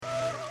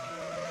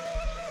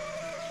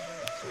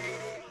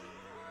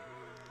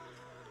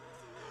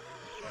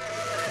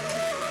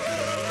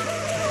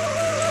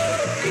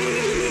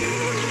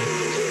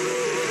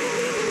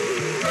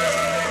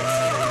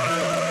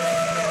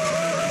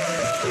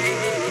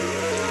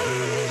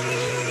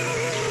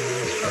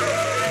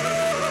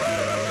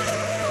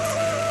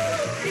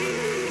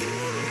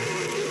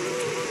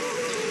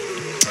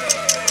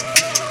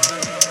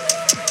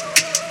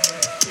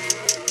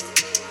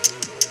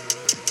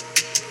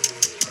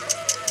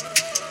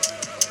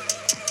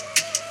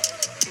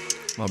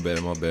My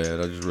bad, my bad.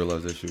 I just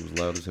realized that shit was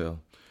loud as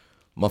hell.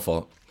 My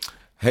fault.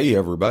 Hey,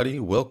 everybody.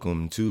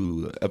 Welcome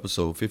to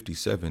episode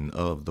 57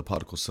 of the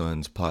Prodigal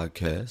Sons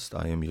podcast.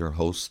 I am your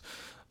host,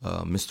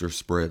 Mr.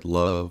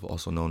 SpreadLove,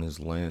 also known as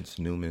Lance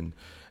Newman.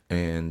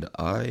 And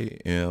I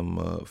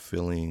am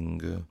feeling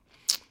good.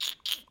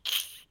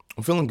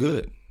 I'm feeling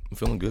good.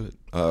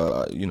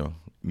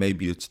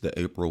 Maybe it's the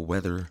April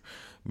weather.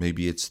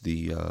 Maybe it's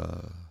the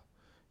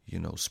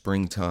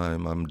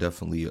springtime. I'm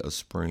definitely a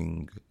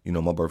spring.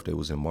 My birthday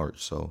was in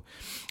March, so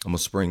I'm a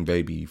spring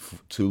baby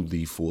to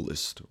the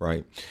fullest,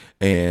 right?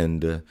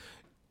 And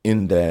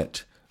in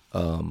that,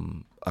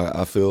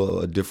 I feel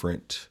a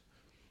different,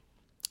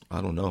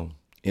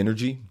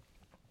 energy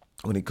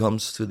when it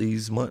comes to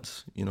these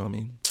months. You know what I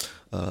mean?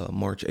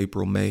 March,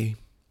 April, May,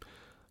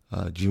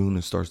 June,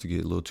 it starts to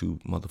get a little too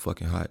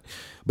motherfucking hot.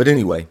 But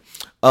anyway,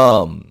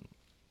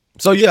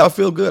 so yeah, I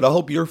feel good. I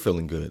hope you're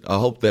feeling good. I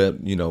hope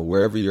that,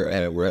 wherever you're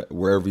at,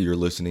 wherever you're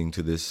listening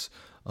to this,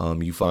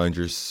 you find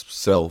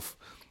yourself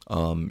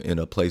in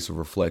a place of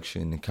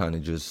reflection and kind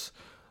of just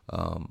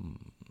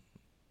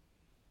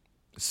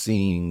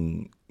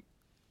seeing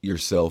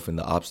yourself in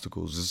the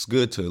obstacles. It's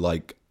good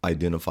to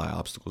identify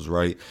obstacles,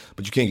 right?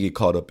 But you can't get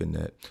caught up in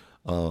that.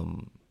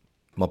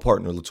 My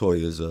partner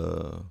LaToya is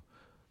a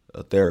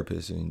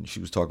therapist, and she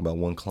was talking about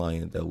one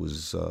client that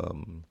was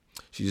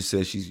she just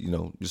said she's,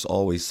 just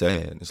always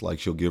sad. It's like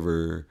she'll give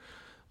her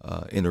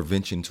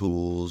intervention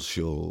tools.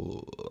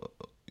 She'll,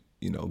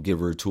 give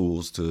her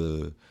tools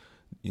to,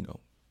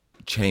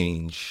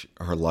 change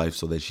her life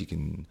so that she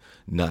can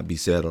not be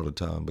sad all the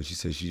time. But she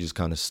says she's just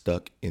kind of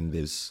stuck in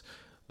this,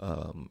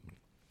 in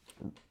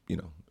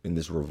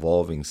this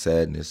revolving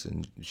sadness,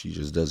 and she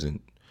just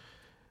doesn't.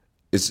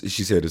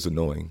 She said it's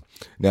annoying.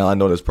 Now, I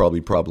know that's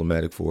probably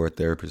problematic for a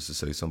therapist to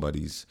say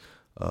somebody's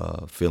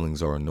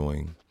feelings are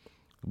annoying.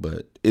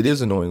 But it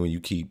is annoying when you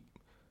keep,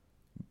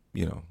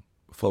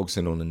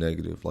 focusing on the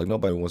negative. Like,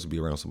 nobody wants to be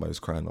around somebody who's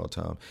crying all the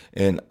time.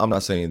 And I'm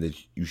not saying that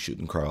you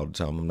shouldn't cry all the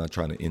time. I'm not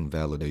trying to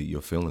invalidate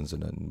your feelings or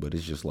nothing. But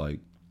it's just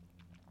like,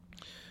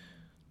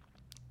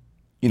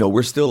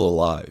 we're still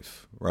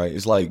alive, right?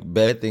 It's like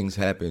bad things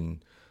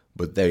happen,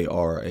 but they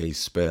are a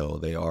spell.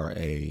 They are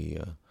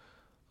a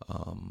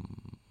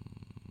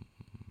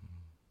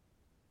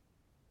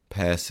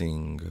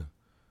passing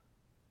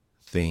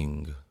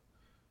thing,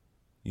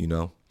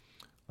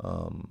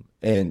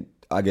 and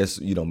I guess,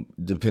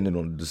 depending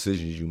on the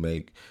decisions you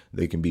make,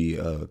 they can be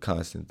a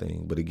constant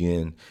thing. But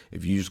again,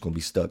 if you're just going to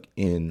be stuck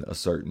in a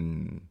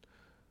certain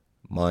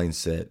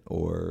mindset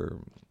or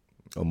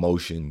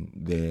emotion,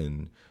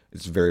 then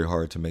it's very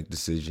hard to make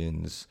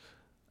decisions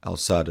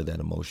outside of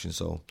that emotion.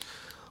 So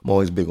I'm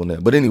always big on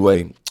that. But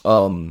anyway,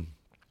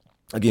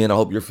 again, I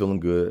hope you're feeling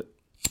good.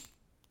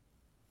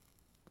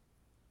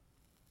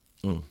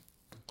 I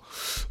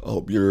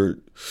hope you're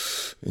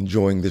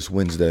enjoying this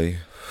Wednesday.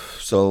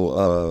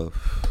 So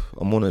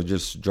I'm going to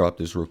just drop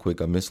this real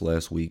quick. I missed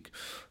last week,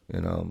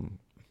 and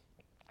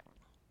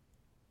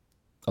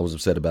I was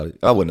upset about it.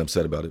 I wasn't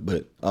upset about it,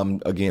 but I'm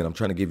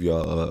trying to give you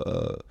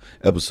a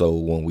episode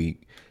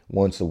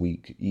once a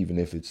week, even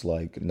if it's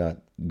not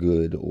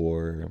good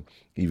or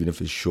even if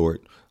it's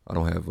short. I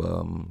don't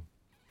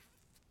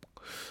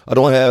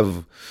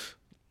have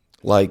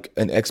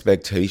an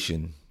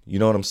expectation. You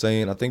know what I'm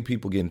saying? I think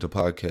people get into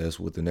podcasts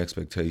with an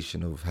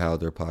expectation of how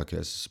their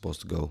podcast is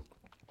supposed to go.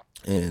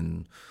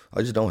 And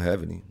I just don't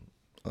have any.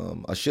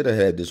 I should have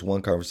had this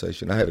one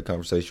conversation. I had a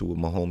conversation with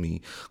my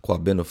homie,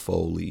 Kwabena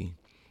Foley.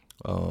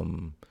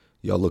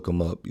 Y'all look him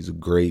up. He's a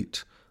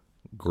great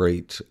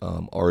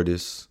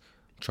artist.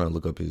 I'm trying to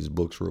look up his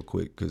books real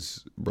quick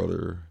because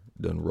brother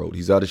done wrote.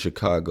 He's out of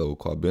Chicago,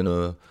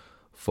 Kwabena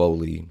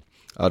Foley,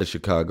 out of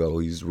Chicago.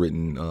 He's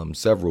written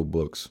several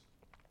books.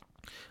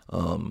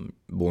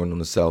 Born on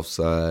the South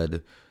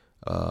Side.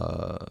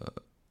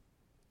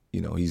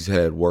 He's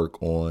had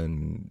work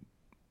on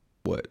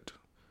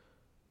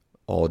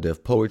All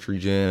Deaf Poetry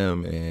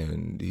Jam,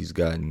 and he's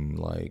gotten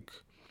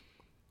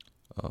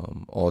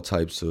all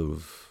types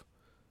of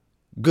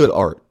good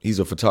art. He's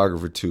a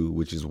photographer too,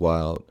 which is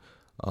wild.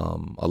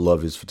 I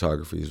love his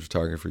photography. His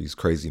photography is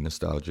crazy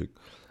nostalgic,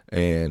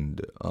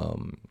 and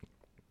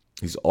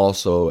he's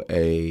also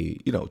a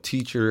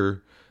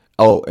teacher.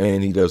 Oh,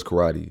 and he does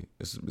karate.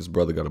 His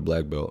brother got a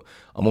black belt.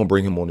 I'm gonna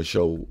bring him on the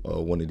show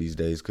one of these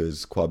days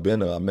because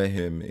Kwabena, I met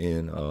him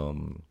in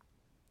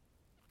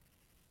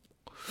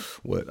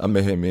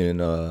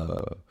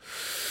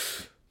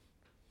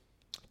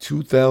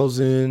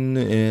 2000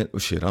 and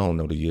I don't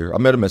know the year. I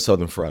met him at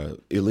Southern Fried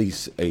at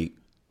least 7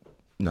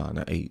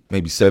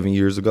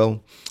 years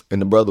ago,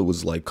 and the brother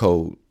was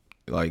cold.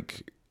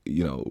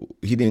 He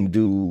didn't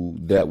do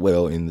that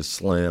well in the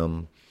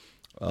slam.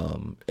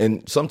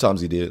 And sometimes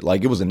he did.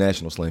 It was a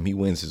national slam. He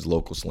wins his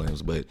local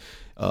slams, but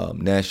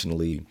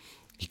nationally,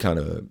 he kind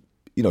of,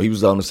 he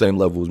was on the same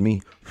level as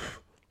me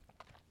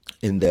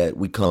in that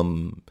we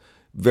come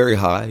very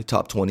high,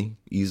 top 20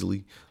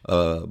 easily,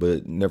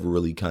 but never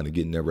really kind of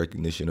getting that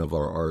recognition of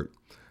our art.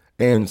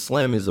 And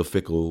slam is a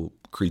fickle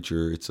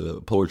creature. It's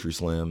a poetry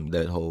slam.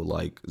 That whole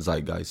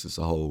zeitgeist is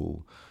a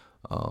whole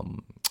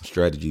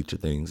strategy to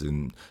things.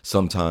 And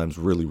sometimes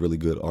really, really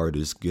good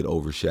artists get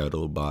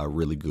overshadowed by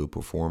really good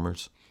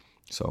performers.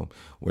 So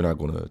we're not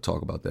going to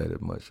talk about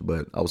that much.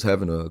 But I was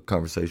having a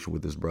conversation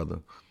with this brother.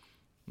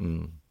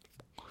 And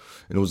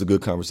it was a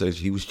good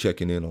conversation. He was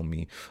checking in on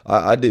me.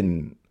 I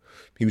didn't.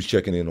 He was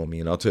checking in on me,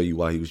 and I'll tell you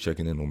why he was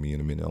checking in on me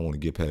in a minute. I want to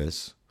get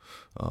past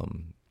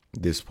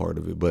this part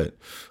of it. But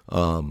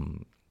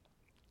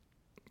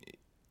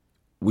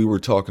we were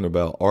talking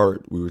about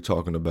art. We were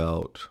talking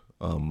about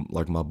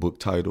like my book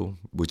title,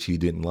 which he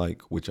didn't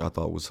like, which I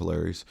thought was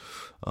hilarious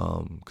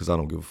because I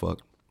don't give a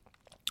fuck.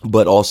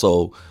 But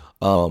also,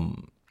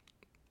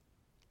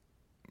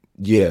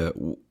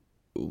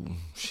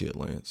 shit,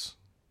 Lance.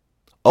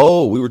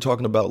 Oh, we were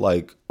talking about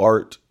like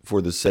art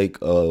for the sake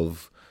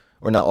of,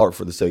 or not art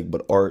for the sake,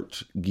 but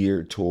art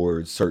geared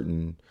towards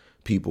certain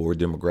people or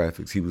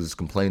demographics. He was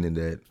complaining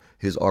that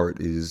his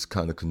art is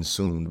kind of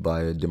consumed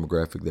by a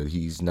demographic that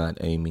he's not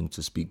aiming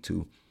to speak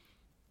to.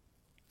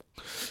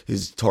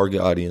 His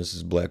target audience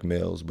is black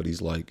males, but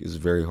he's like, it's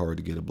very hard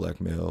to get a black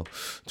male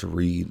to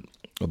read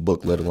a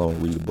book, let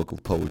alone read a book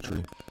of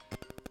poetry.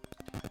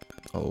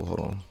 Oh, hold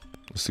on.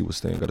 Let's see what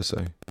Stan got to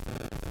say.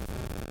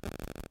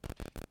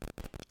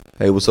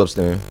 Hey, what's up,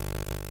 Stan?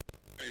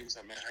 Hey, what's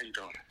up, man? How you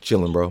doing?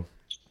 Chilling, bro.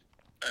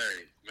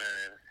 Hey,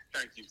 man.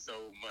 Thank you so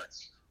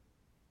much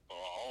for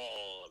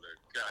all the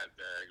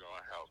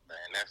goddamn help, man.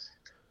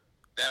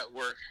 That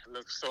work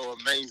looks so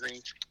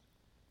amazing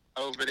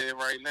over there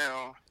right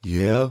now.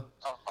 Yeah.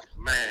 Oh,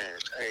 man.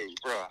 Hey,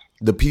 bro.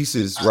 The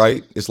pieces,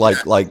 right? It's like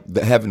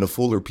having the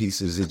fuller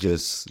pieces. It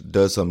just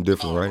does something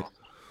different, right?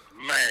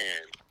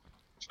 Man.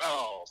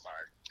 Oh my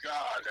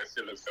God, that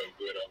shit looks so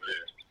good over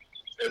there.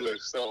 It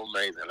looks so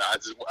amazing. I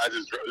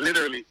just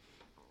literally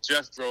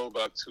just drove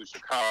up to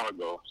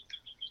Chicago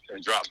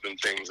and dropped them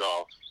things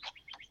off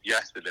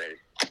yesterday.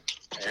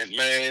 And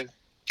man,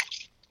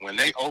 when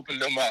they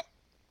opened them up,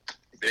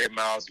 their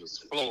mouths was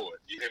floored.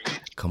 You hear me?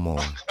 Come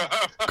on.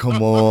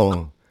 Come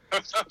on.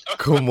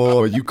 Come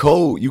on. You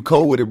cold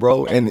with it,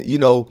 bro. And you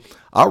know,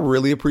 I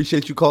really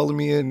appreciate you calling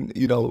me and,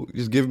 you know,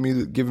 just giving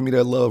me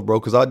that love,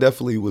 bro. Cause I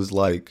definitely was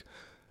like,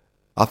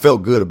 I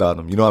felt good about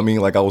them. You know what I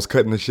mean? Like I was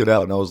cutting the shit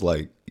out and I was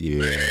like, yeah.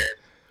 Man,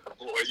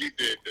 boy, you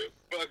did the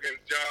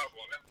fucking job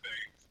on them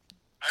things.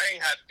 I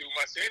ain't had to do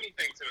much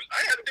anything to them.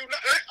 I ain't had to do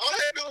nothing. All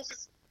I had to do was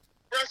just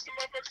brush them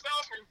motherfuckers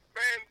off and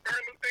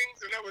burn them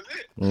things, and that was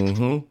it.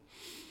 Mm-hmm.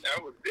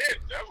 That was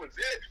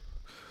it.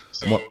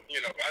 So,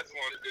 you know, I just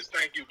wanted to just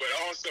thank you. But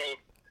also,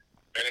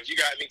 man, if you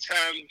got any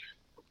time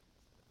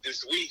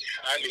this week,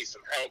 I need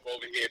some help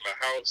over here at my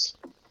house.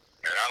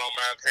 And I don't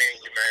mind paying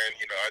you, man.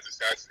 You know, I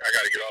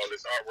got to get all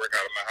this artwork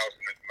out of my house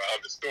and my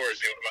other storage,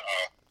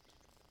 my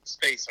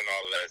space and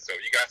all of that. So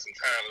if you got some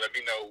time, let me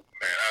know,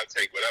 man. I'll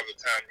take whatever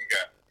time you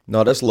got.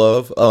 No, that's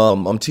love.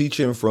 I'm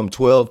teaching from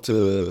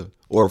 11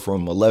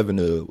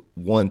 to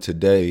 1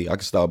 today. I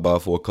can stop by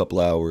for a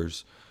couple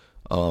hours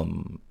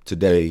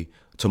today.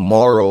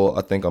 Tomorrow,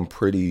 I think I'm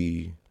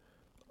pretty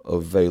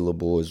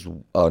available.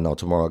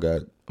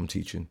 Tomorrow I'm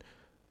teaching.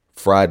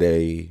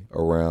 Friday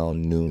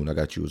around noon, I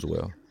got you as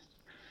well.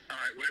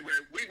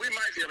 We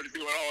might be able to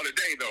do it all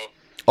today, though.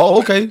 Oh,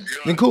 okay.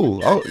 Then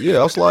cool.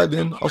 I'll slide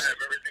in. I'll have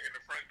everything in the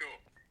front door.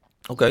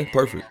 Okay,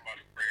 perfect. I'm about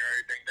to bring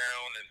everything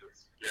down and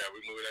we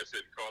move that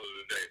shit and call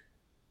it a day.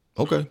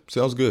 Okay,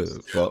 sounds good.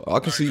 Well, I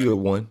can see you at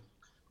 1.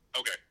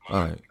 Okay.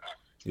 All right.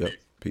 Yep.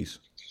 Peace.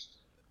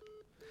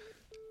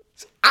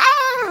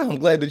 I'm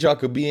glad that y'all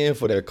could be in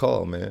for that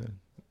call, man.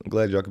 I'm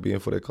glad y'all could be in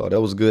for that call.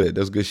 That was good.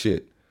 That's good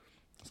shit.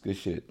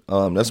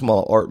 That's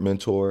my art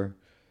mentor,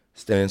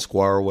 Stan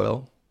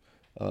Squirewell.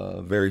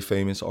 Very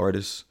famous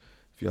artist.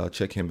 If y'all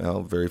check him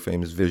out, very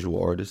famous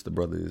visual artist. The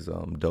brother is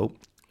dope.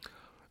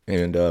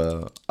 And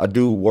I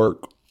do like,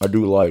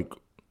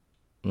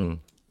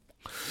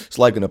 it's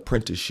like an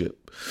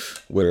apprenticeship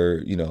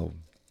where, you know,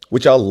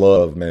 which I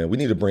love, man. We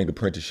need to bring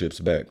apprenticeships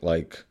back.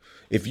 Like,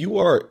 if you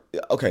are,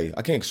 okay,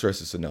 I can't stress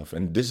this enough.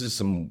 And this is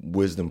some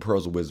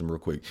pearls of wisdom real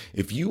quick.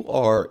 If you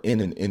are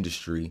in an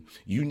industry,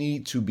 you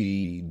need to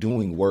be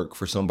doing work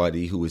for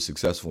somebody who is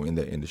successful in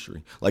that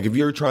industry. Like if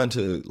you're trying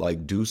to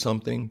like do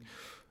something,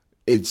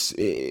 it's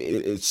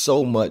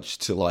so much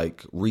to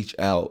like reach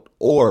out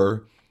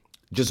or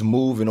just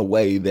move in a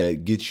way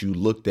that gets you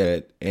looked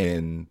at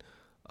and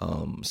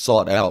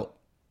sought out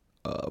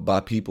by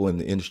people in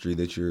the industry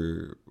that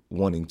you're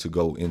wanting to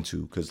go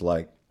into. Cause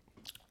like,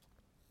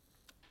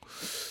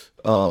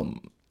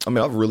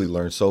 I've really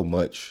learned so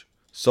much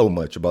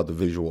about the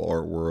visual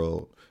art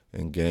world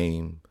and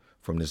game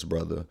from this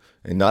brother.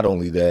 And not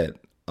only that,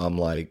 I'm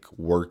like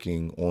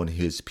working on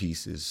his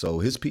pieces. So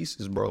his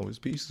pieces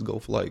go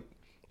for like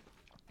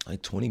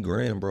 20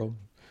 grand, bro.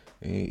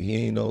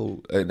 He ain't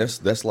no,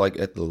 that's like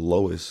at the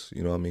lowest,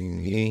 you know what I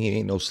mean? He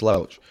ain't no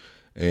slouch.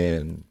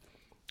 And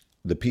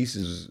the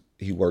pieces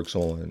he works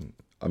on,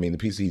 the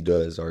pieces he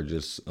does are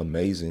just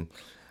amazing.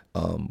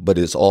 But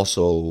it's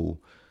also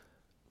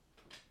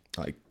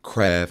like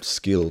craft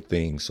skill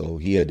things. So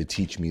he had to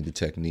teach me the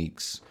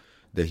techniques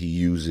that he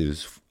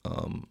uses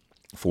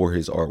for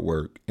his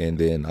artwork, and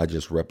then I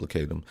just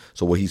replicate them.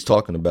 So what he's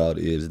talking about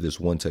is this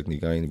one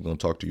technique. I ain't even gonna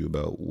talk to you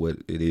about what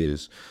it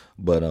is,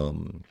 but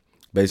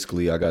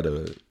basically I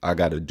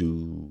gotta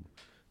do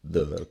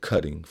the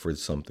cutting for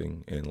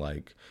something, and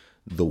like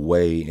the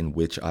way in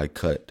which I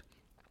cut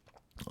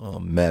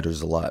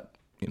matters a lot.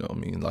 You know what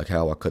I mean? Like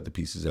how I cut the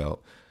pieces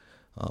out.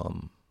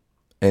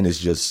 And it's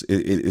just,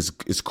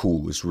 it's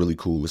cool. It's really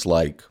cool. It's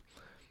like,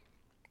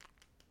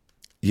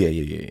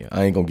 yeah.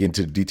 I ain't gonna get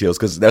into the details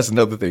because that's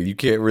another thing. You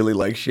can't really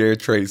like share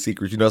trade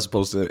secrets. You're not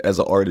supposed to, as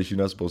an artist, you're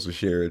not supposed to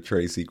share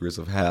trade secrets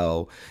of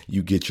how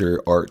you get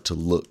your art to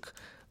look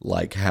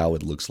like how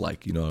it looks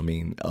like. You know what I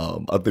mean?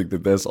 I think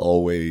that's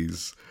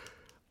always,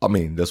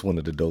 that's one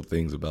of the dope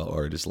things about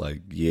art. It's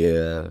like,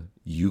 yeah,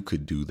 you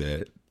could do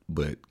that,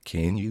 but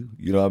can you?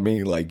 You know what I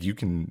mean? Like you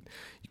can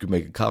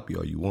make a copy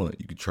all you want.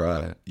 You could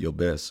try your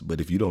best,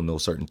 but if you don't know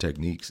certain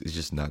techniques, it's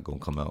just not gonna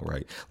come out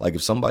right. Like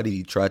if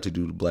somebody tried to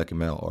do the black and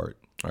mild art,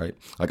 right?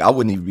 Like I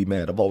wouldn't even be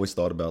mad. I've always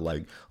thought about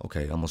like,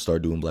 okay, I'm gonna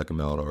start doing black and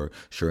mild art.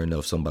 Sure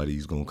enough,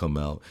 somebody's gonna come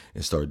out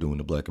and start doing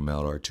the black and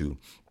mild art too.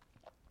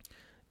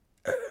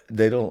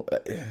 They don't.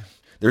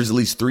 There's at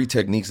least 3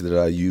 techniques that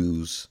I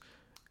use,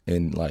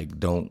 and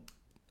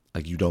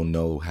you don't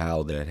know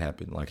how that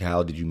happened. Like,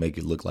 how did you make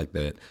it look like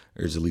that?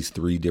 There's at least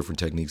 3 different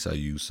techniques I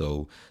use.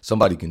 So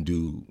somebody can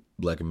do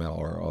black and mild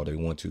art all they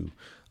want to,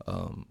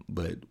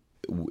 but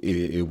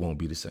it won't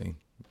be the same.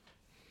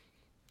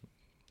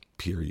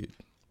 Period.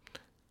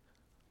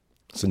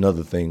 It's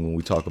another thing when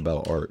we talk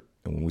about art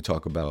and when we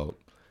talk about,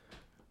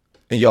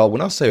 and y'all,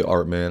 when I say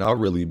art, man, I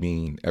really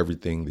mean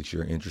everything that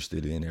you're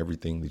interested in,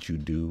 everything that you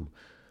do,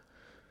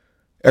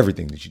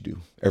 everything.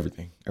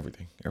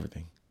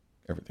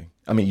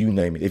 I mean, you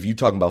name it. If you're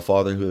talking about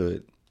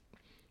fatherhood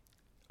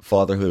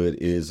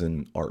is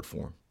an art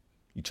form.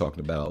 You're talking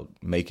about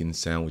making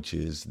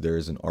sandwiches,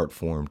 there's an art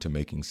form to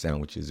making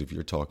sandwiches. If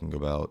you're talking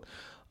about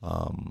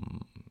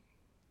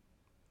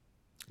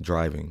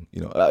driving,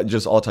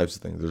 just all types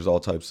of things. There's all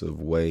types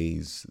of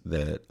ways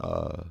that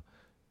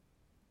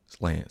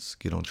Lance,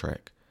 get on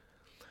track.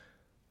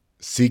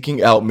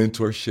 Seeking out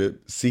mentorship,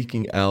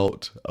 seeking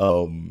out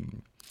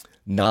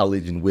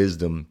knowledge and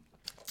wisdom.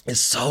 It's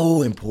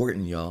so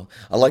important, y'all.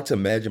 I like to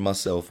imagine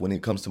myself when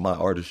it comes to my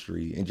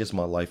artistry and just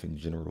my life in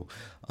general.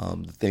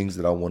 The things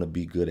that I want to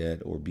be good at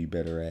or be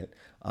better at,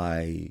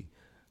 I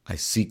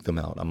seek them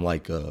out. I'm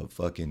like a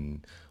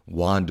fucking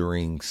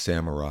wandering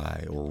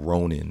samurai or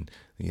ronin,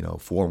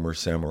 former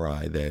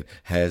samurai that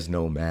has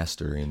no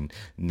master, and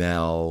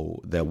now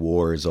that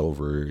war is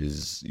over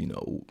is,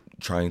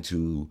 trying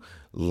to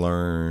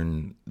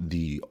learn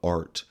the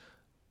art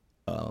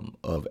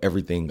of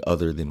everything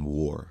other than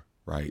war.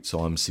 Right. So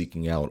I'm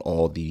seeking out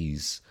all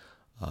these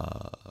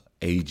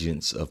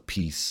agents of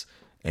peace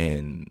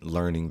and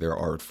learning their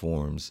art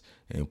forms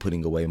and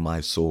putting away my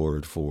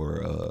sword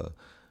for a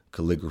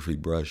calligraphy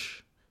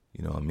brush.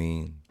 You know what I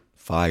mean?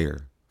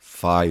 Fire.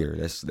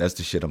 That's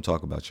the shit I'm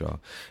talking about,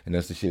 y'all. And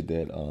that's the shit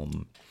that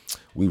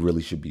we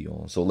really should be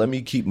on. So let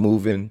me keep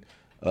moving.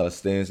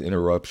 Stan's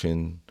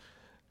interruption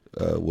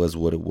was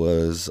what it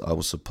was. I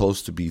was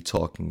supposed to be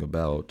talking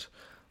about,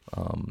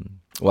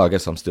 I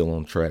guess I'm still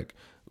on track.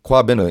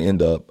 Kwabena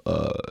end up,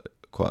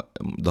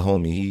 the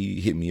homie,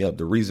 he hit me up.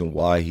 The reason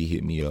why he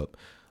hit me up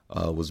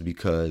was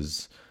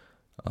because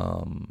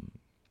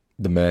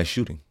the mass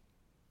shooting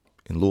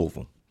in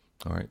Louisville.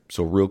 All right.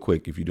 So real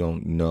quick, if you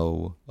don't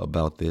know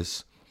about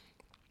this,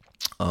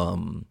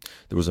 there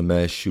was a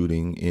mass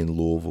shooting in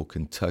Louisville,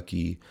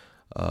 Kentucky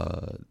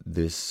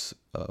this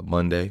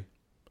Monday.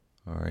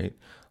 All right.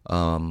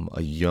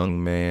 A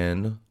young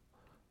man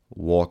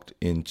walked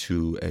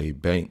into a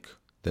bank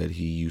that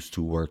he used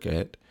to work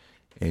at,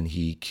 and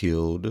he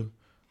killed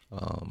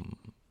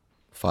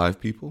 5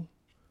 people,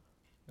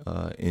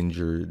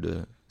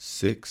 injured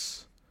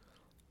 6.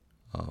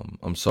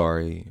 I'm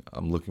sorry,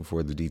 I'm looking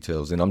for the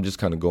details, and I'm just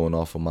kind of going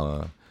off of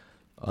my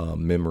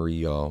memory,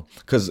 y'all,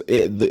 because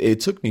it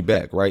took me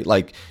back, right?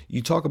 Like,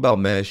 you talk about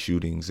mass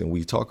shootings, and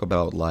we talk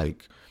about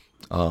like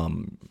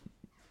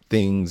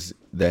things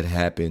that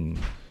happen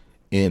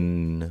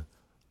in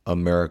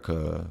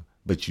America,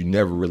 but you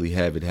never really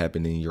have it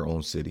happen in your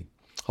own city.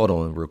 Hold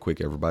on real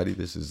quick, everybody.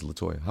 This is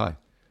Latoya. Hi.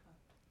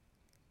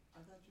 I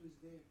thought you was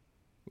there.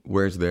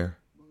 Where's there?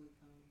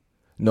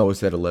 No,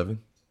 it's at 11.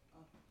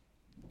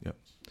 Yep.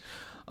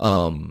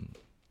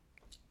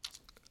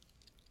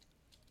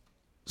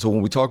 So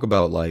when we talk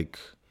about like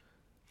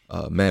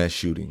mass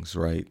shootings,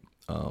 right?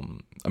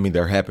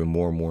 There happen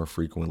more and more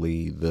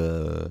frequently.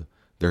 There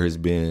has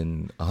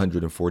been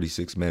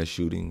 146 mass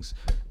shootings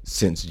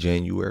since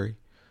January.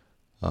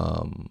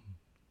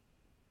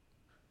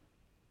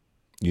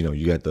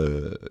 You got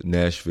the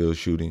Nashville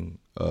shooting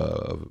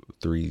of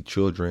 3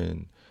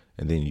 children,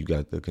 and then you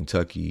got the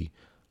Kentucky.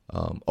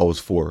 It's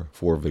 4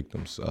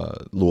 victims.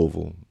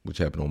 Louisville, which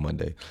happened on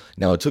Monday.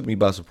 Now, it took me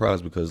by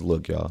surprise because,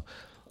 look, y'all,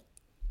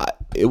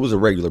 it was a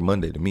regular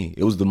Monday to me.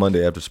 It was the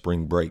Monday after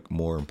spring break,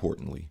 more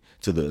importantly,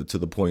 to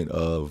the point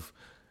of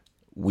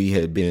we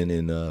hadn't been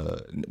in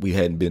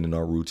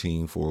our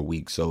routine for a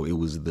week, so it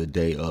was the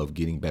day of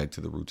getting back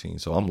to the routine.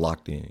 So I'm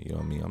locked in. You know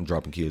what I mean? I'm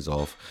dropping kids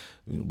off,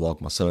 walk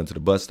my son to the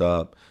bus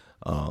stop.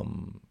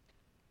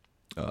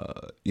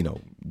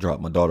 Drop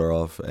my daughter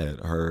off at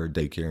her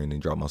daycare and then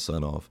drop my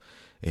son off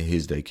at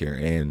his daycare.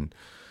 And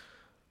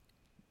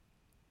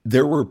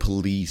there were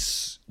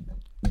police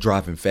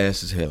driving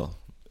fast as hell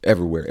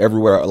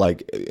everywhere,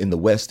 like in the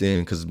West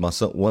End, because my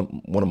son,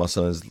 one of my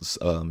sons,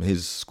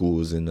 his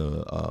school is in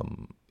the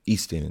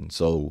East End.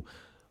 So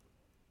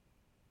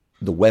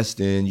the West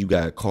End, you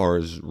got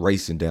cars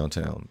racing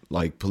downtown,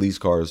 like police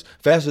cars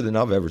faster than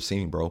I've ever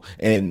seen, bro,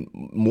 and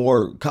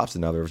more cops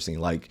than I've ever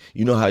seen. Like,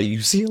 you know how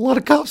you see a lot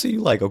of cops and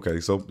you like, okay,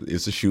 so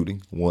it's a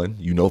shooting. One,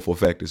 you know for a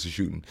fact it's a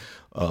shooting,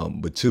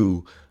 but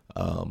two,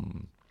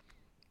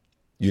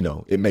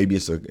 it maybe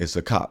it's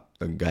a cop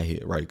that got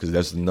hit, right? Because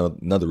that's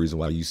another reason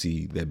why you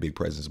see that big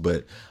presence.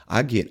 But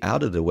I get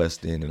out of the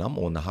West End and I'm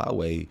on the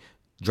highway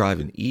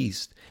driving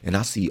east, and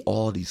I see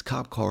all these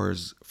cop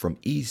cars from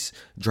east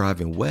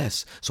driving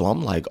west. So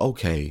I'm like,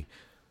 okay,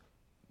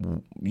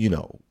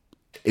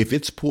 if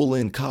it's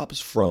pulling cops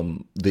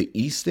from the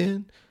east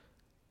end,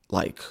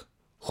 like,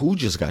 who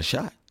just got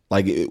shot?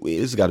 Like,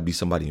 it's got to be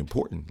somebody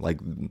important.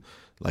 Like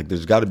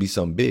there's got to be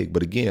something big.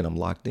 But again, I'm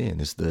locked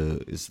in.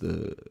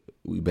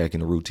 We back in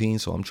the routine.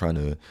 So I'm trying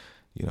to,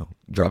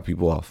 drop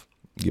people off,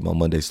 get my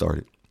Monday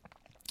started.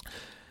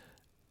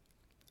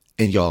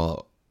 And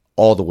y'all,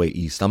 all the way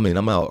east. I mean,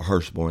 I'm out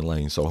Hurstbourne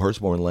Lane. So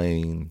Hurstbourne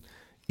Lane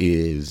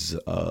is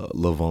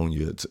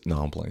Livonia.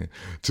 No, I'm playing.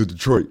 To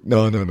Detroit.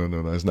 No.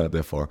 It's not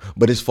that far.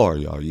 But it's far,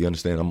 y'all. You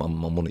understand? I'm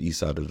on the east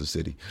side of the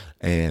city.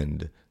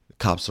 And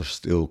cops are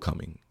still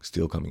coming.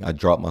 I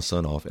drop my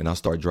son off and I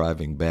start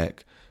driving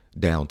back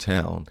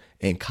downtown.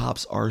 And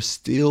cops are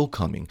still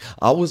coming.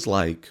 I was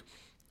like,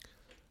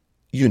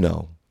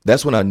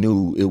 that's when I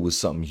knew it was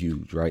something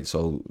huge, right?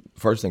 So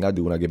first thing I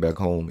do when I get back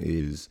home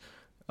is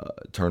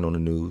turn on the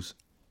news.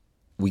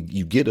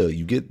 You get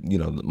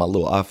my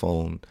little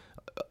iPhone,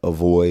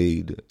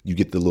 avoid, you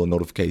get the little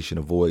notification,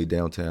 avoid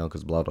downtown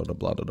because blah, blah, blah,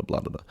 blah, blah, blah,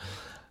 blah.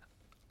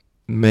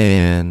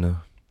 Man,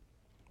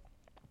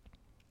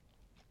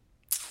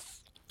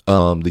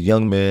 the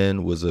young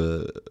man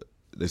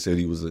they said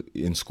he was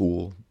in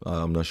school.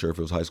 I'm not sure if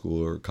it was high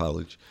school or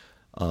college.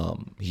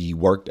 He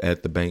worked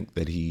at the bank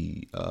that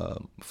he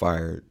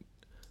fired,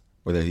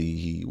 or that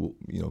he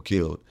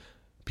killed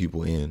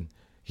people in.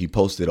 He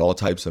posted all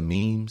types of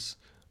memes.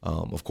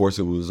 Of course,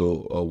 it was a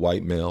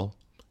white male,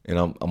 and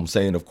I'm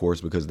saying of course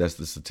because that's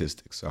the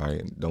statistics. All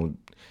right, don't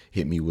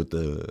hit me with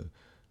the,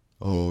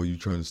 oh, you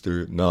trying to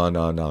steer it?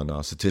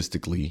 No.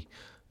 Statistically,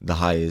 the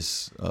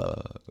highest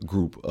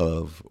group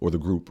the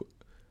group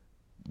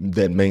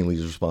that mainly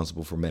is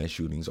responsible for mass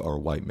shootings are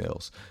white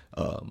males.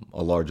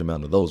 A large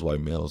amount of those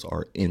white males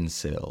are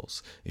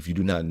incels. If you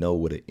do not know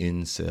what an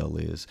incel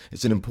is,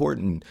 it's an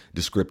important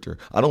descriptor.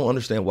 I don't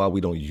understand why we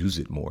don't use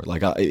it more.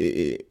 Like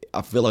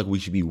I feel like we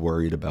should be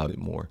worried about it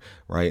more,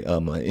 right?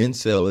 An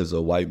incel is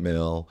a white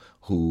male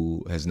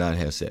who has not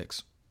had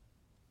sex.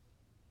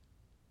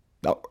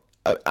 Now,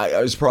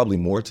 there's probably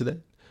more to that,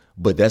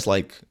 but that's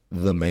like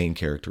the main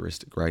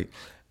characteristic, right?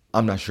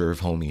 I'm not sure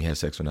if homie has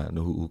sex or not.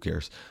 Who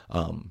cares?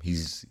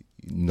 He's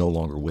no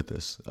longer with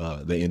us.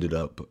 They ended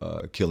up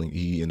killing.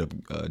 He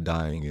ended up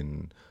dying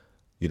in,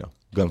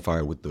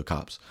 gunfire with the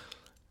cops.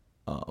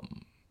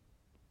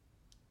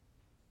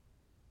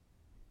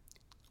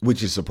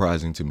 Which is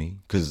surprising to me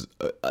because,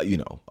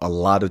 a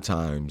lot of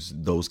times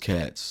those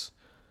cats,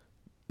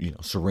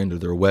 surrender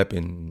their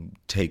weapon,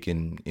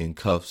 taken in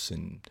cuffs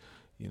and,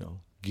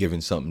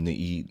 given something to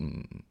eat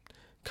and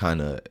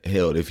kind of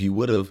held. If he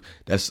would have,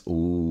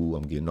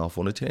 I'm getting off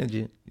on a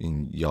tangent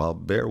and y'all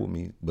bear with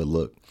me. But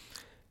look,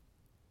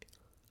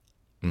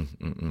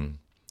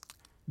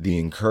 the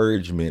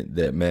encouragement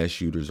that mass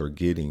shooters are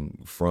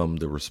getting from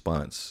the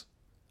response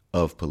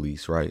of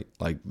police, right?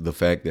 Like the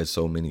fact that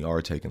so many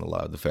are taken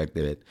alive, the fact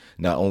that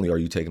not only are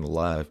you taken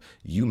alive,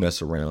 you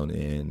mess around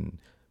and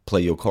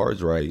play your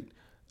cards right,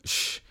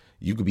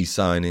 you could be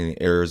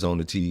signing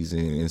Arizona teas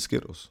and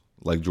Skittles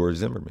like George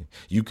Zimmerman.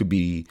 You could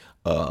be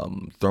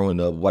throwing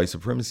up white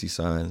supremacy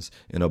signs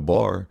in a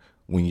bar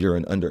when you're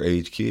an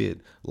underage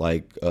kid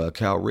like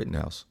Kyle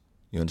Rittenhouse.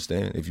 You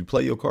understand? If you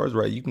play your cards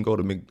right, you can go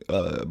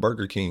to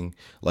Burger King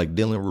like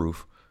Dylan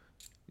Roof.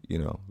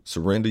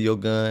 Surrender your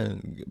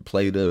gun,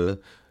 play the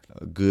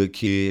good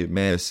kid,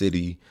 Mad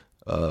City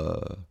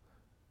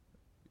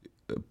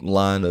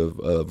line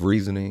of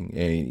reasoning,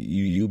 and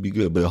you'll be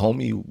good. But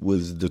homie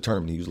was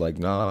determined. He was like,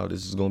 nah,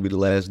 this is going to be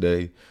the last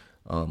day.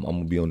 I'm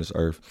going to be on this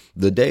earth.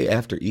 The day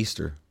after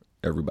Easter,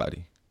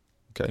 everybody.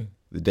 Okay?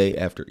 The day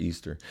after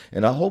Easter.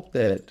 And I hope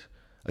that,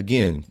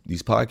 again,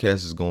 these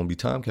podcasts is going to be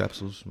time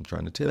capsules. I'm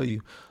trying to tell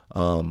you.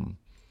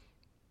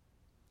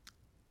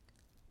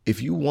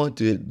 If you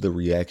wanted the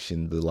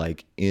reaction, the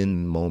like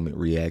in moment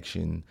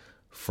reaction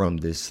from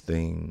this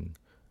thing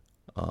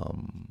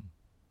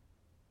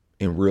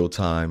in real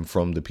time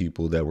from the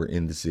people that were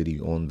in the city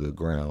on the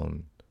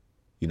ground,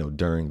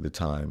 during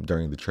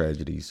the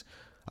tragedies,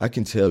 I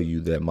can tell you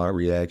that my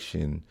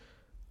reaction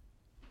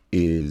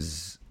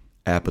is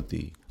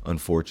apathy,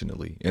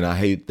 unfortunately. And I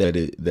hate that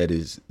that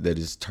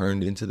is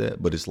turned into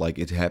that, but it's like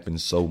it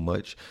happens so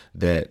much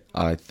that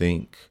I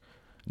think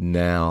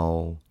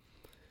now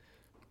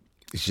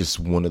it's just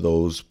one of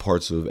those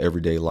parts of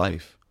everyday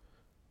life.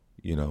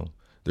 You know,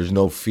 there's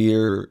no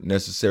fear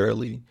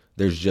necessarily.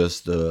 There's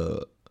just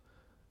a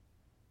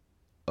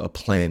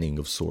planning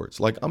of sorts.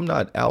 Like, I'm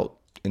not out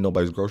in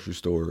nobody's grocery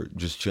store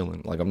just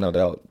chilling. Like, I'm not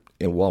out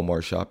in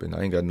Walmart shopping.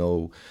 I ain't got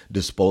no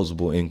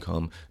disposable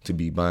income to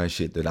be buying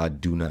shit that I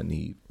do not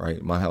need,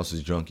 right? My house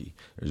is junky.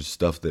 There's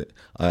stuff that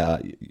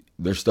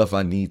there's stuff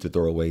I need to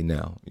throw away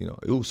now. You know,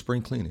 it was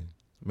spring cleaning.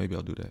 Maybe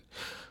I'll do that.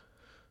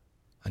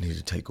 I need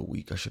to take a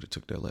week. I should have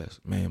took that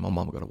last. Man, my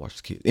mama gotta watch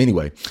the kids.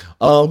 Anyway,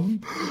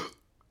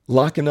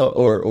 locking up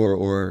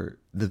or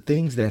the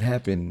things that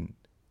happen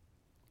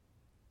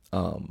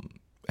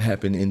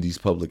in these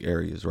public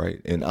areas,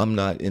 right? And I'm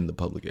not in the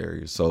public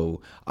areas,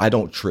 so I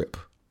don't trip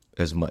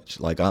as much.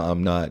 Like,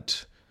 I'm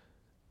not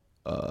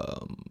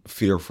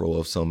fearful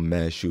of some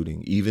mass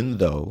shooting, even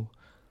though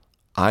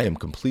I am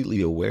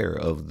completely aware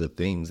of the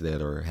things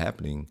that are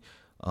happening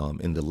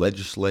in the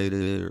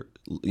legislature,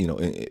 you know,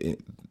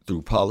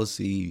 through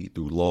policy,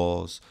 through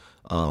laws.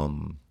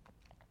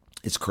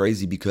 It's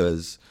crazy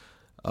because,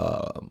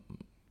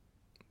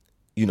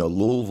 you know,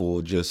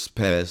 Louisville just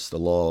passed a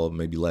law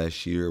maybe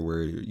last year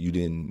where you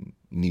didn't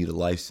need a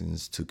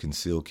license to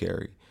conceal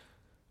carry,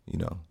 you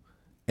know,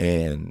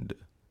 and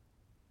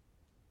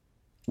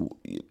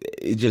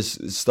it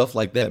just, stuff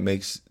like that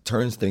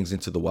turns things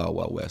into the wild,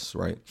 wild west,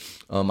 right?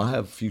 I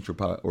have future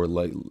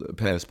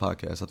past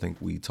podcasts. I think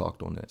we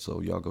talked on that,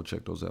 so y'all go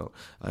check those out.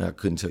 I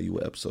couldn't tell you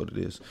what episode it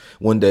is.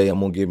 One day I'm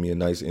gonna give me a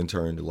nice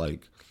intern to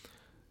like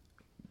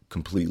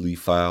completely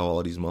file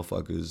all these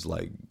motherfuckers,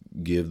 like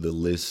give the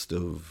list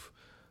of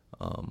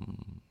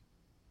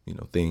you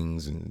know,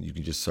 things, and you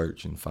can just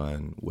search and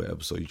find what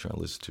episode you're trying to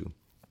listen to,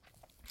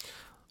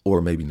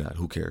 or maybe not.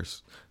 Who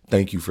cares?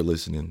 Thank you for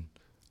listening.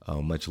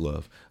 Much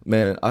love,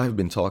 man. I've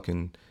been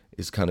talking.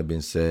 It's kind of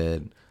been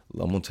said.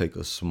 I'm gonna take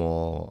a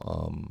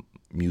small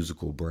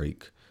musical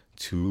break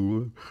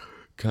to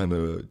kind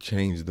of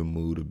change the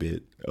mood a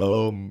bit,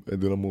 and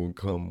then I'm gonna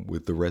come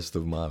with the rest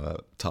of my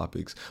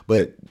topics.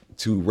 But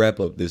to wrap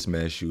up this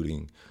mass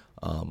shooting,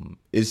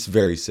 it's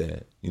very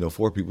sad. You know,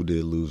 4 people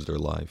did lose their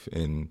life,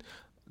 and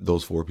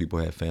those 4 people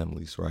had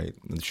families, right?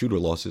 And the shooter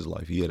lost his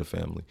life. He had a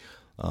family.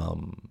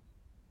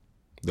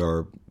 There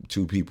are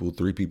 2 people,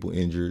 3 people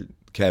injured,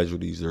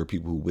 casualties. There are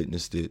people who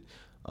witnessed it.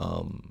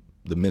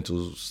 The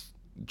mental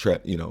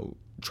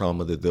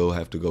trauma that they'll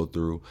have to go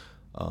through.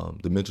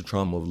 The mental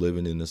trauma of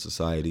living in a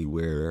society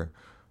where,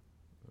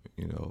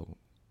 you know,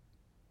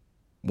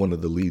 one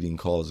of the leading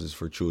causes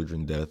for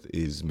children death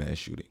is mass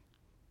shooting.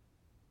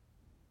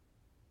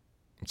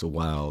 It's a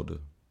wild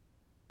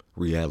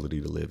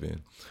reality to live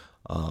in.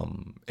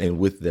 And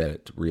with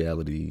that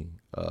reality,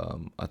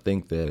 I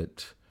think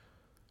that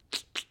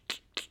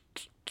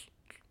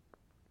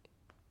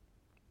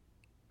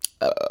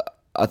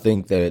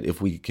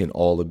if we can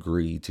all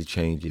agree to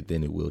change it,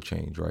 then it will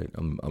change, right?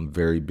 I'm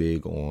very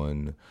big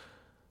on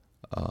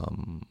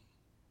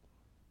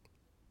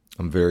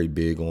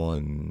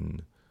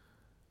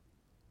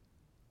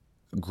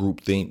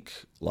groupthink.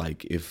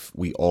 Like, if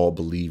we all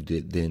believed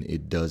it, then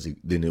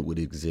it would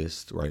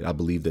exist, right? I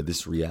believe that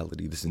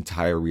this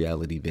entire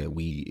reality that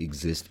we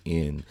exist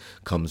in,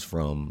 comes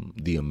from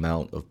the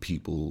amount of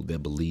people that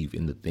believe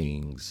in the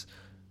things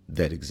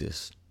that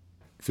exist.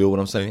 Feel what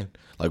I'm saying?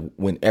 Like,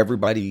 when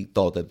everybody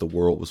thought that the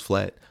world was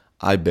flat,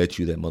 I bet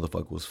you that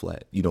motherfucker was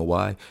flat. You know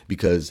why?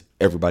 Because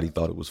everybody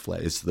thought it was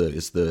flat. It's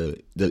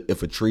the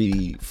if a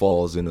tree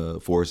falls in a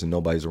forest and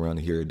nobody's around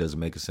to hear it, doesn't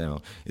make a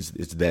sound. It's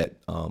that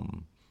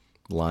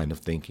line of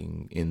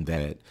thinking, in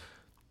that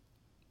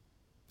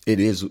it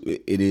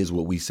is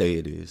what we say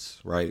it is,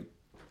 right?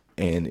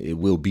 And it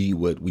will be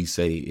what we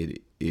say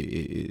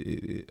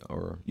it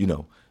or, you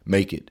know,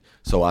 make it.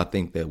 So I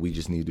think that we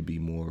just need to be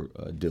more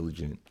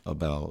diligent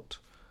about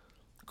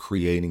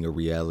creating a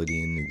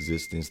reality in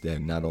existence that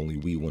not only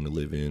we want to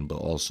live in, but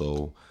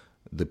also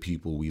the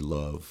people we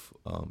love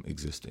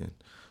exist in.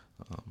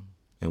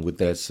 And with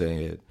that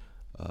said,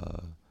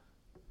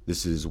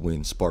 this is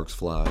When Sparks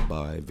Fly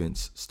by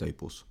Vince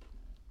Staples.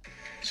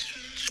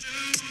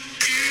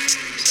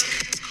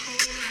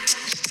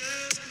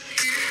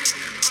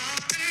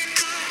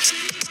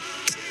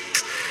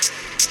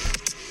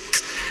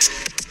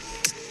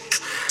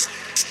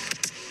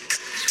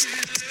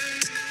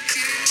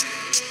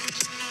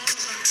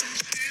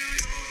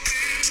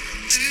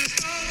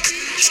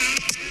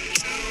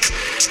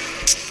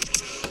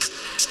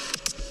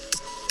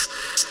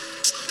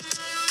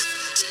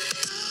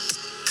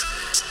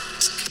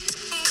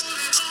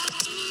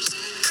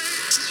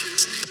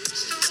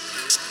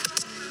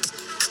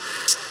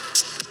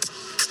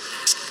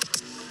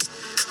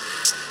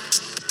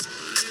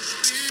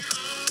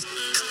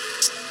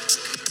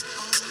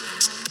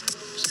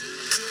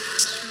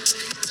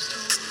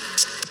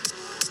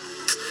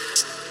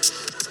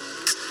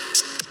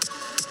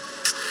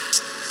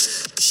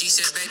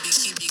 said, baby,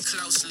 keep me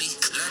closely.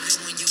 Love it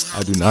when you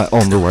I do not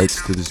own the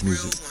rights to this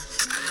music.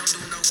 I don't do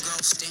no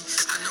ghosting.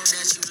 I know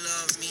that you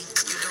love me.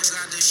 You don't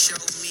gotta show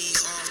me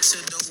off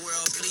to the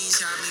world. Please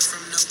hide me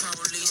from the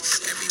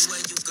police. Everywhere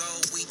you go,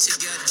 we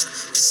together,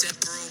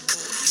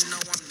 inseparable. You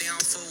know I'm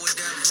down for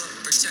whatever.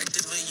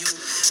 Protective of you.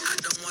 I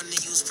don't wanna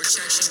use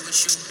protection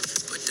with you,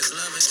 but the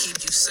glove will keep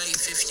you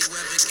safe if you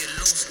ever get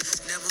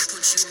loose. Never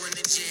put you in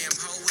the jam.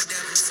 Hold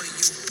whatever for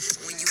you.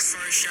 When you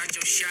first shot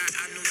your shot,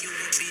 I knew you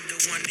would be the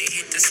one to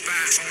hit the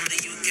spot. Only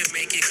you can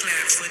make it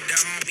clap for the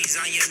homies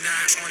on your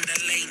knot. On the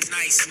late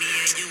nights, me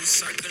and you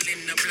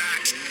circling the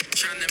block,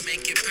 trying to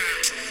make it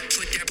pop.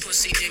 Put that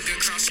pussy nigga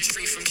across the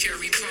street from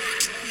Cherry Park.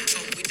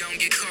 Hope we don't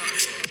get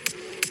caught.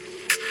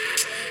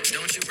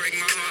 Don't you break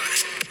my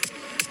heart.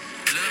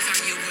 Love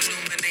how you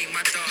illuminate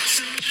my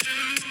thoughts.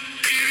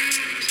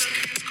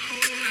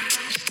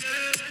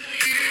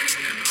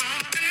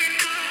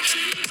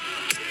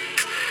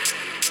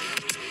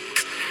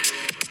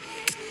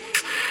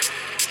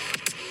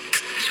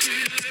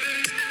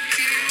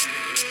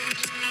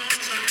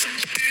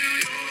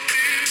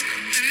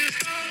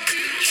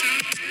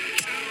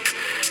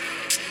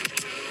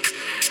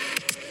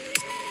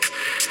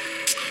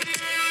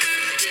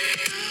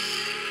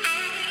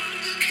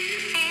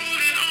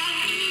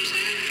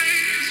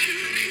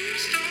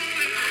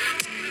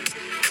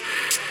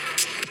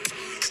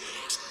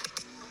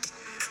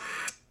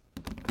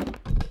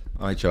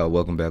 All right, y'all.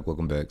 Welcome back.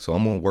 So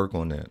I'm gonna work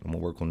on that. I'm gonna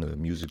work on the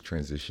music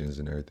transitions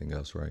and everything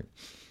else, right?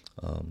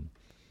 I'm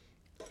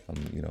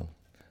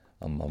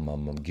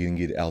getting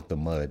it out the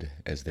mud,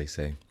 as they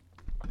say.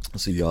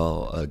 So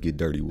y'all get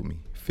dirty with me.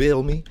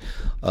 Feel me?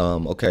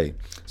 Okay.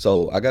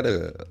 So I got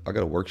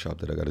a workshop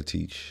that I gotta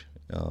teach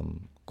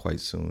quite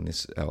soon.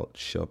 It's out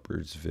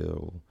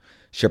Shepherdsville,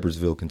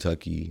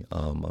 Kentucky.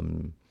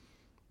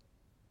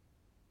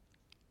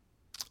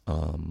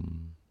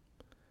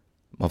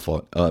 My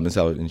fault. It's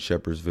out in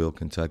Shepherdsville,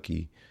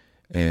 Kentucky,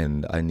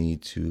 and I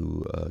need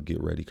to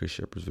get ready because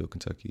Shepherdsville,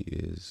 Kentucky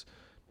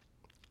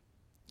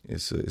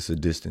it's a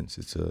distance.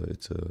 It's a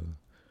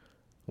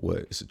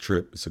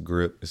trip. It's a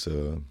grip.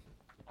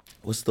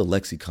 What's the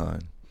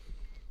lexicon?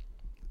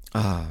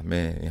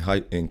 Man,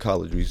 in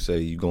college we used to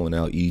say you going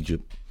out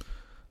Egypt,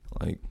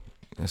 like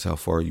that's how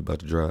far you about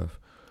to drive.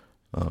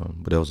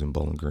 But that was in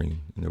Bowling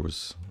Green, and there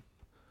was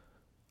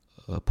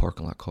a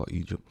parking lot called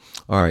Egypt.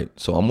 All right,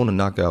 so I'm gonna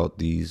knock out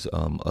these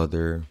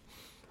other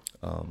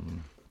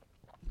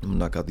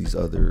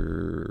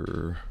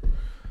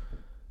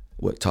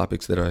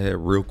topics that I had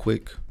real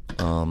quick,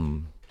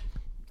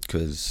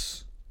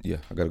 because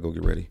I gotta go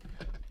get ready.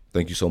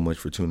 Thank you so much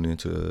for tuning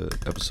into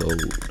episode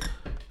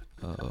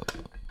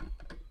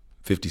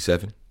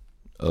 57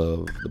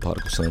 of the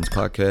Prodigal Sons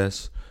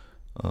podcast.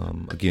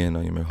 Again,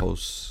 I am your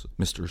host,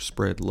 Mr.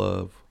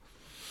 SpreadLove.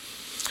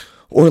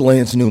 Or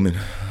Lance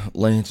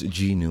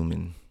G.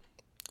 Newman.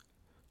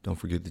 Don't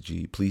forget the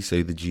G. Please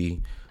say the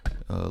G.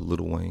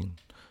 Lil Wayne.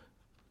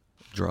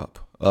 Drop.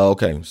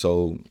 Okay,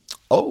 so,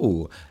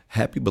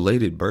 happy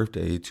belated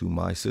birthday to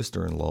my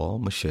sister-in-law,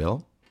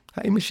 Michelle.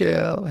 Hey,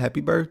 Michelle,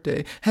 happy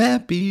birthday.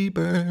 Happy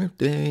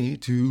birthday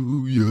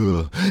to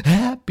ya.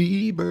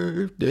 Happy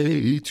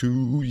birthday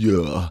to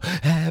ya.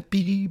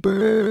 Happy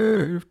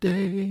birthday.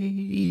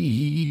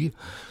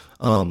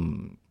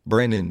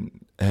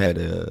 Brandon had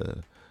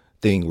a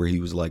thing where he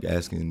was like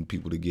asking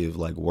people to give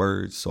like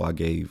words, so I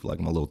gave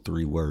like my little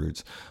 3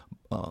 words,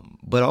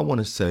 but I want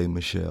to say,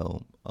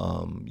 Michelle,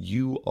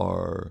 you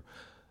are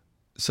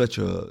such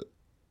a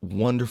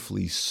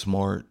wonderfully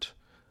smart,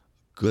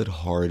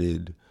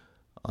 good-hearted,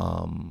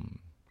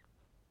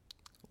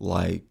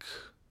 like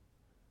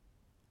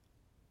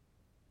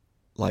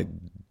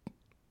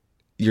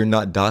you're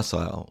not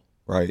docile,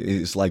 right?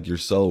 It's like you're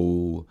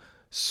so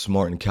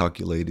smart and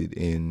calculated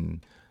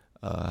in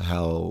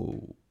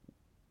how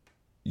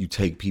you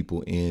take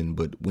people in,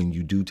 but when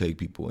you do take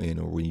people in,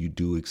 or when you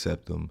do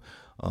accept them,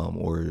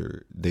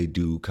 or they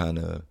do kind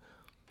of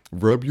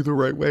rub you the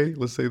right way,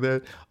 let's say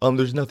that,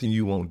 there's nothing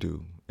you won't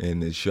do.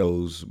 And it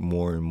shows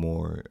more and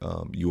more.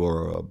 You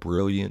are a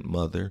brilliant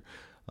mother.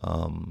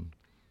 The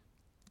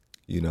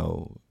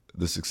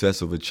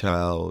success of a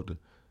child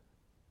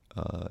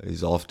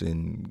is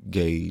often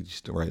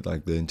gauged, right?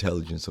 Like the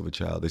intelligence of a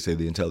child. They say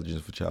the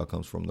intelligence of a child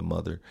comes from the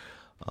mother.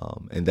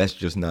 And that's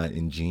just not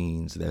in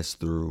genes. That's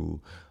through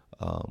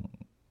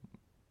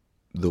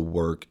the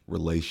work,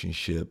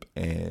 relationship,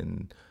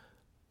 and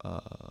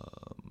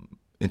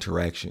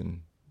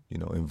interaction,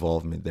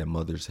 involvement that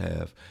mothers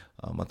have.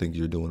 I think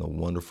you're doing a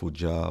wonderful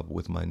job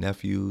with my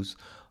nephews.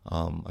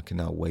 I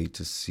cannot wait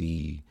to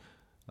see,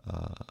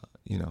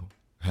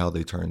 how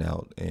they turn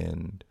out,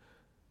 and,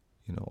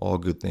 all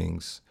good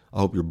things. I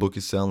hope your book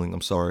is selling.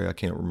 I'm sorry, I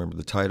can't remember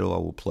the title. I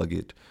will plug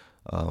it.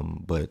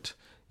 But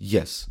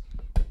yes,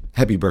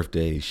 happy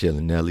birthday,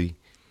 MICHELLINELLI.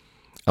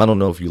 I don't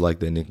know if you like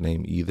that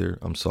nickname either.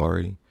 I'm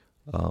sorry.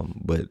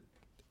 But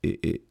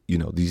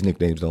these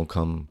nicknames don't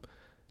come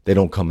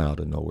out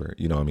of nowhere.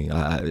 You know what I mean?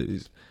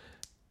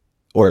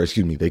 or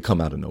excuse me, they come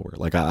out of nowhere.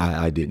 Like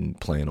I didn't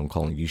plan on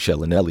calling you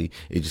MICHELLINELLI.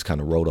 It just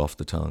kind of rolled off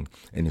the tongue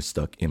and it's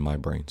stuck in my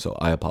brain. So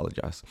I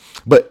apologize.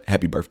 But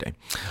happy birthday.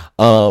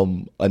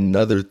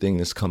 Another thing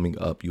that's coming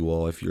up, you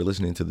all, if you're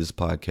listening to this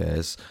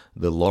podcast,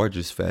 the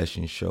largest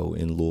fashion show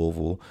in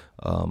Louisville,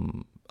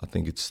 I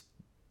think it's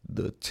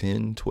the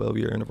 12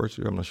 year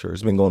anniversary. I'm not sure.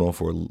 It's been going on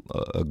for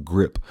a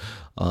grip.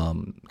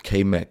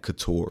 KMAC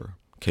Couture.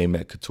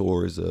 KMAC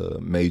Couture is a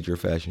major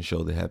fashion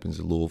show that happens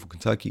in Louisville,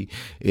 Kentucky.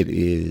 It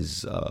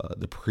is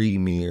the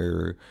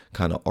premier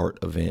kind of art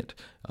event.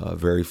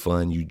 Very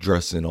fun. You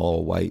dress in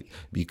all white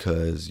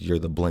because you're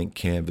the blank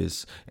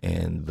canvas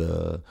and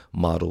the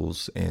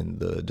models and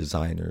the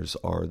designers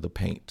are the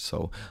paint.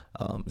 So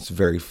it's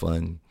very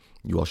fun.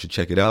 You all should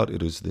check it out.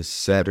 It is this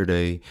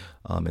Saturday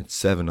at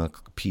 7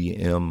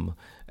 p.m.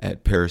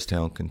 at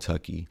Paristown,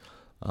 Kentucky.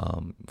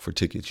 For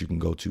tickets, you can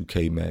go to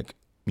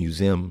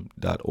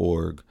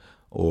kmacmuseum.org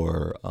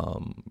or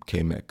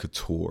KMAC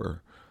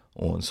Couture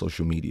on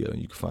social media.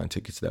 You can find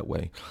tickets that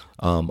way.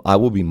 I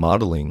will be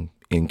modeling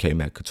in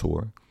KMAC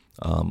Couture.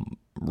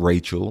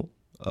 Rachel,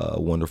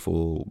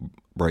 wonderful,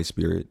 bright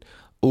spirit.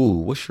 Ooh,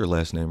 what's your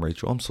last name,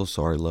 Rachel? I'm so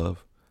sorry,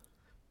 love.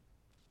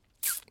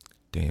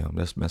 Damn,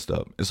 that's messed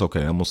up. It's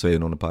okay. I'm gonna say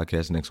it on the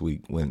podcast next week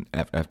when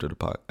after the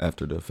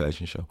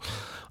fashion show.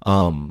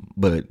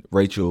 But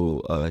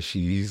Rachel,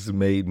 she's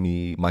made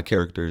me, my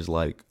character is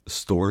like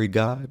story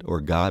god or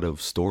god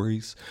of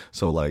stories.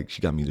 So like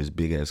she got me this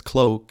big ass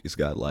cloak. It's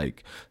got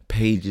like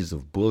pages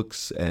of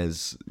books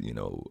as, you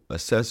know,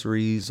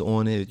 accessories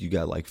on it. You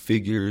got like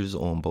figures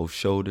on both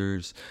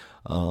shoulders.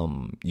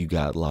 You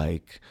got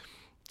like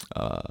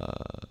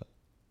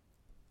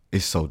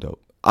it's so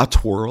dope. I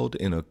twirled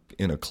in a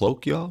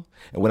cloak, y'all.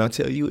 And when I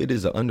tell you, it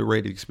is an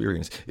underrated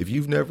experience. If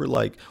you've never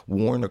like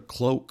worn a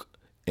cloak,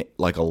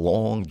 like a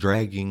long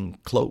dragging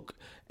cloak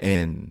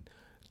and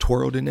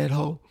twirled in that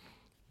hoe,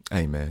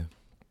 hey man,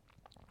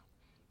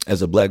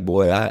 as a black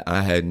boy,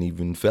 I hadn't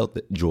even felt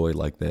that joy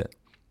like that.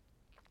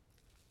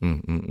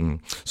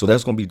 So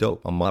that's going to be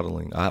dope. I'm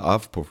modeling.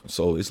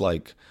 So it's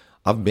like,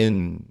 I've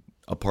been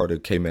a part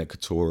of KMAC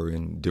Couture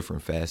in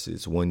different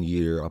facets. One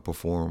year I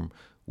performed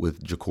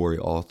with Ja'Cory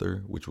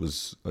Author, which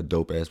was a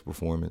dope ass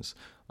performance.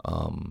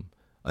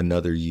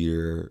 Another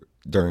year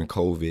during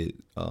COVID,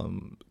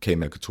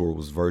 KMAC Couture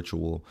was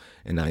virtual,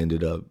 and I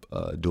ended up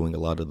doing a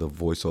lot of the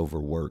voiceover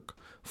work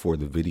for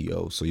the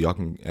video. So y'all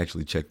can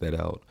actually check that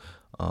out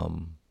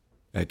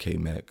at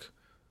KMAC.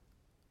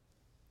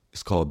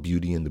 It's called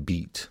Beauty and the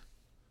Beat.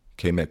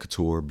 KMAC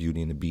Couture,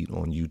 Beauty and the Beat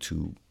on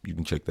YouTube. You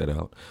can check that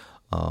out.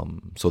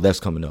 So that's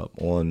coming up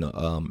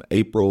on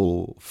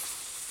April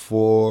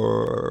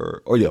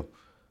 4. Oh yeah.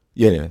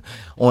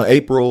 On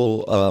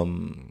April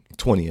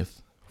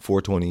 20th,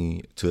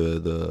 420 to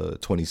the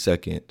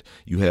 22nd,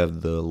 you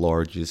have the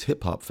largest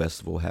hip hop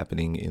festival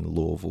happening in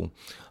Louisville.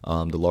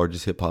 The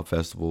largest hip hop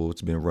festival.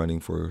 It's been running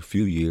for a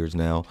few years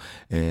now,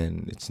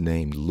 and it's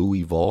named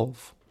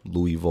LouiEvolve.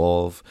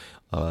 LouiEvolve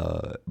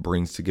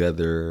brings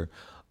together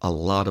a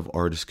lot of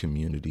artist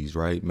communities,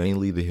 right?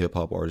 Mainly the hip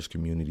hop artist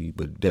community,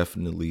 but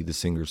definitely the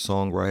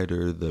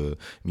singer-songwriter, the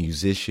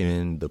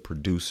musician, the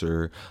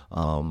producer,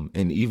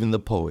 and even the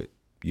poet.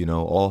 You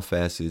know, all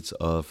facets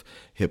of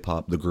hip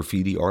hop, the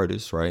graffiti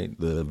artists, right?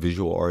 The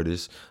visual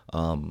artists.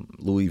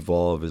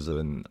 LouiEvolve is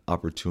an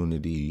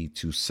opportunity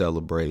to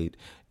celebrate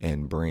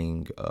and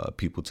bring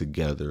people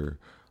together,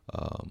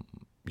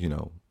 you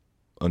know,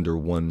 under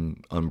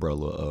one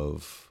umbrella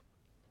of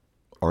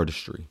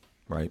artistry,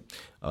 right?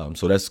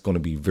 So that's going to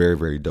be very,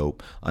 very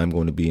dope. I'm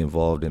going to be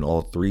involved in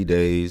all 3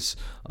 days.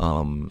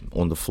 On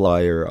the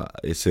flyer,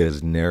 it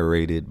says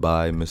narrated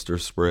by Mr.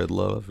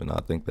 SpreadLove, and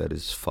I think that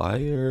is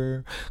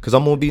fire because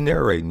I'm going to be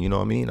narrating, you know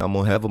what I mean? I'm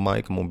going to have a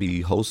mic. I'm going to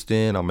be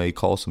hosting. I may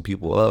call some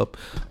people up.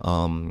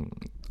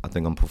 I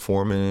think I'm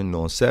performing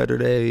on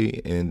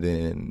Saturday, and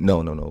then,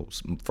 no.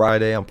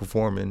 Friday, I'm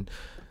performing.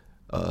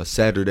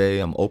 Saturday,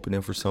 I'm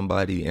opening for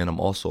somebody, and I'm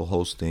also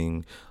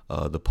hosting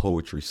the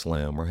Poetry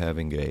Slam. We're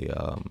having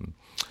a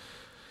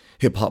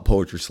hip-hop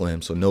poetry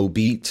slam, so no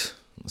beat.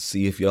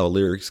 See if y'all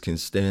lyrics can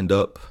stand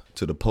up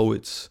to the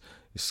poets.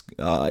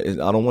 I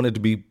don't want it to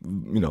be,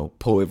 you know,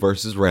 poet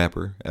versus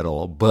rapper at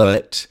all,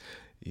 but,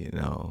 you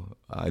know,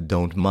 I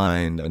don't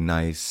mind a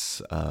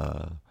nice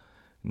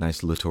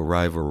little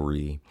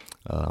rivalry.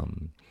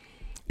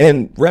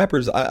 And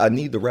rappers, I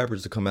need the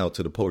rappers to come out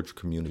to the poetry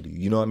community.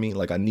 You know what I mean?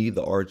 Like, I need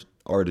the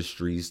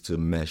artistries to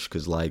mesh,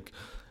 because, like,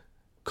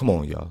 come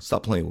on, y'all.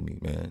 Stop playing with me,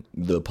 man.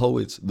 The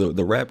poets,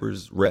 the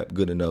rappers rap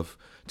good enough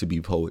to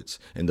be poets,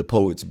 and the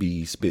poets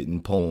be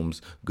spitting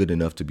poems good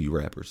enough to be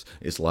rappers.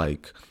 It's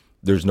like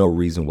there's no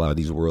reason why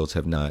these worlds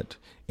have not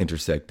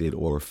intersected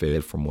or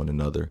fed from one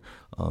another.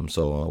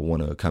 So I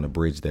want to kind of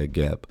bridge that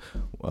gap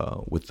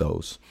with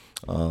those.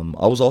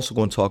 I was also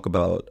going to talk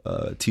about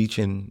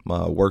teaching.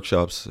 My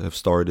workshops have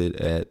started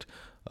at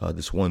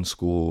this one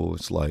school.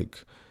 It's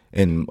like,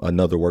 and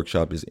another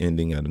workshop is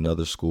ending at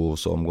another school.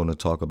 So I'm going to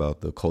talk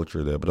about the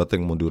culture there, but I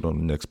think I'm going to do it on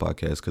the next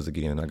podcast because,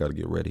 again, I got to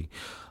get ready.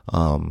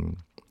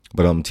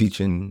 But I'm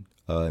teaching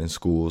in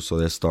school, so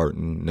that's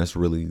starting. That's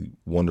really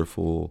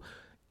wonderful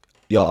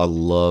Yeah, I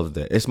love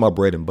that. It's my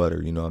bread and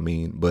butter, you know what I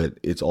mean? But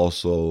it's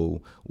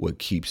also what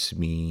keeps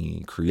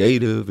me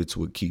creative. It's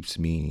what keeps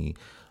me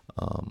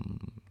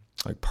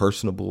like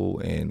personable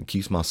and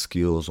keeps my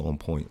skills on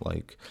point.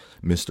 Like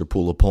Mr.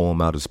 Pull a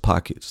poem out his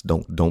pockets.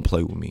 Don't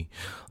play with me.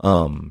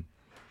 I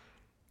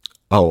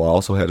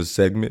also had a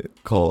segment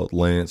called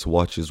Lance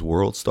Watches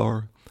World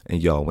Star. And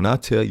y'all, when I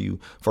tell you,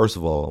 first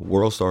of all,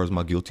 World Star is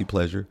my guilty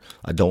pleasure.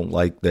 I don't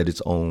like that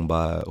it's owned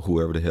by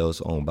whoever the hell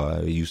it's owned by.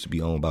 It used to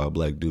be owned by a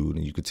black dude,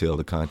 and you could tell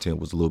the content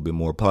was a little bit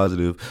more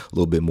positive, a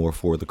little bit more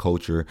for the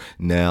culture.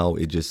 Now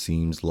it just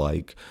seems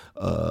like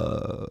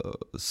a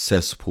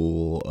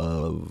cesspool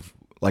of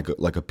like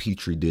a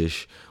petri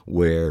dish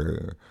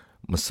where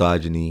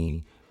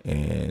misogyny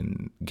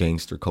and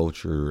gangster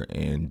culture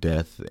and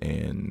death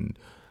and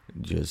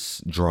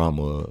just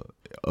drama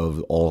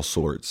of all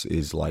sorts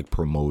is like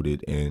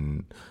promoted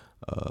and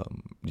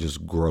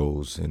just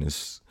grows, and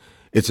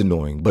it's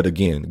annoying. But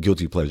again,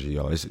 guilty pleasure,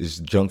 y'all. It's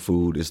junk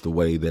food. It's the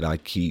way that I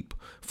keep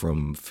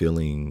from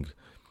feeling,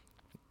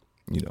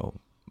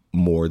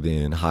 more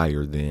than,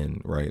 higher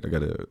than, right? I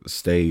gotta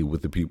stay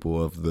with the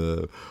people of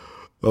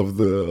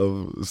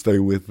stay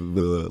with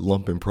the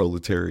lumpen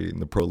proletariat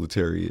and the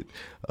proletariat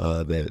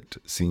that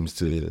seems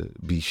to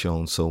be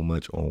shown so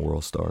much on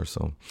World Star.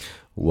 So,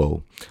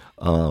 whoa.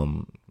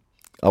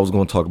 I was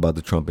going to talk about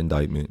the Trump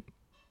indictment.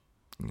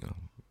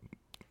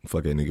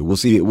 Fuck that nigga. We'll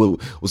see. We'll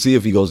see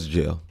if he goes to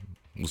jail.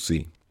 We'll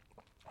see.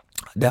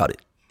 I doubt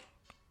it.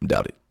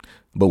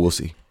 But we'll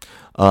see.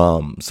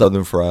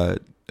 Southern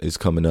Fried is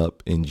coming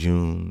up in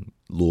June.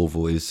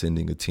 Louisville is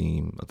sending a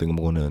team. I think I'm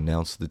going to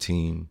announce the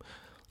team.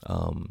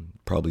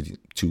 Probably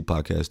 2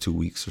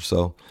 weeks or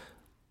so.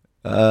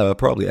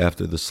 Probably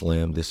after the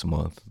Slam this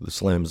month. The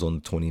Slam is on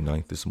the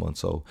 29th this month,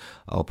 so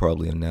I'll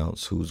probably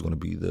announce who's going to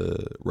be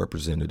the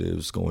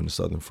representatives going to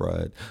Southern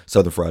Fried.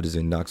 Southern Fried is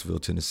in Knoxville,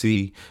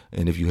 Tennessee,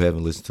 and if you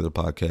haven't listened to the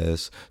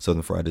podcast,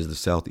 Southern Fried is the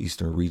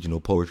Southeastern Regional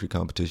Poetry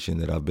Competition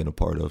that I've been a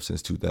part of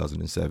since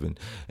 2007,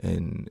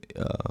 and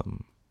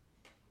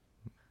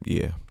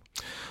yeah.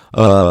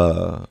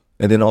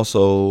 And then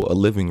also a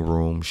living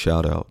room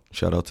shout out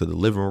to the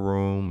living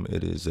room.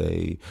 It is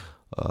a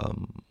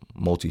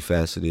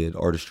multifaceted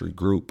artistry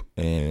group,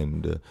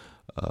 and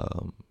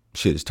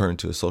it's turned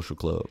to a social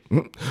club.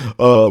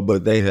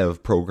 But they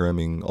have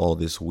programming all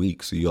this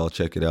week, so y'all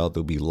check it out.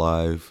 They'll be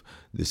live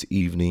this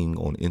evening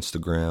on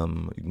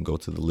Instagram. You can go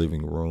to the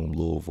living room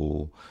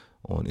Louisville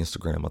on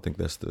Instagram. I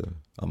think I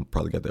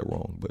probably got that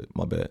wrong, but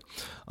my bad.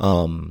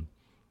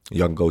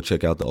 Y'all can go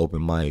check out the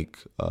open mic.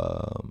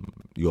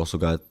 You also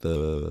got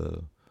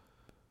the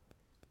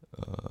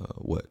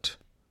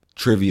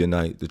trivia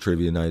night. The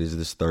trivia night is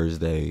this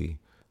Thursday,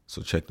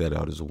 so check that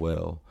out as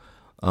well.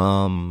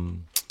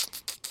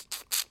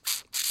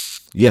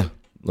 Yeah,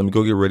 let me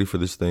go get ready for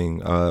this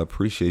thing. I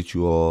appreciate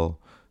you all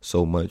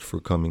so much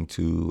for coming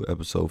to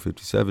episode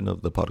 57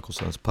 of the Prodigal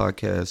Sons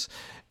podcast.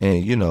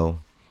 And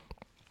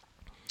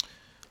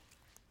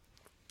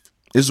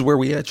this is where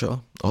we at,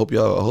 y'all. I hope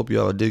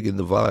y'all digging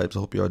the vibes. I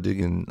hope y'all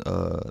digging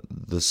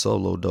the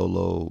solo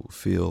dolo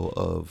feel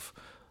of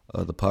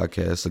the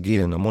podcast.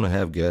 Again, I'm gonna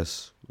have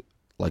guests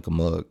like a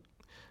mug,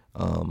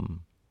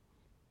 and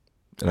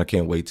I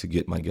can't wait to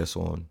get my guests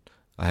on.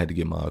 I had to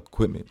get my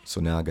equipment,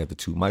 so now I got the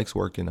 2 mics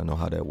working. I know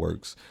how that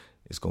works.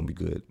 It's gonna be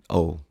good.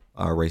 Oh,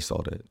 I erased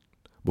all that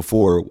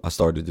before I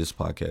started this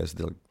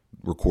podcast.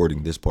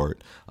 Recording this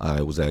part,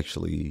 I was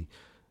actually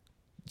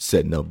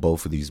setting up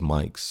both of these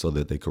mics so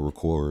that they could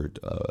record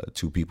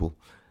 2 people,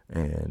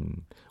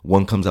 and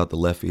one comes out the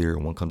left ear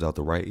and one comes out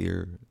the right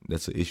ear.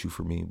 That's an issue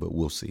for me, but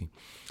we'll see.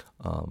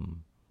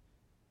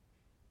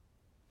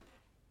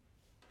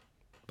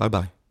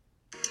 Bye.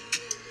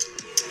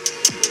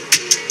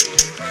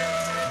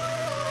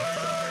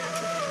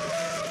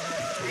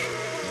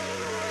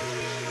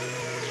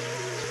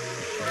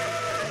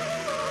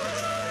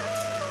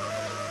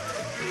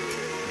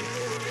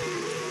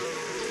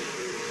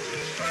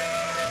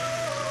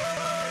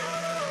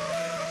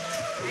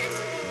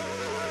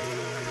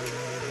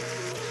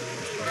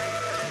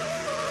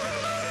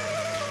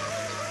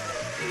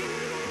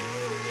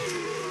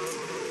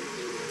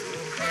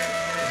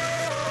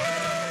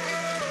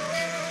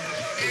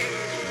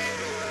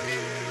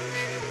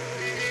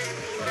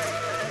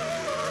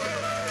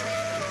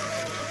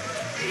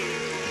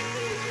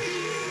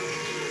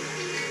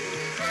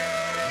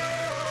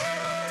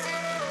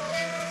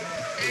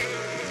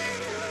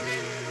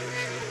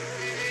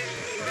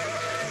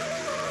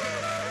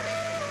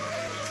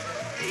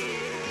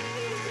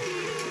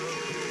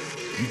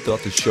 You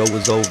thought the show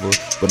was over,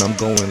 but I'm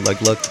going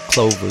like Lucky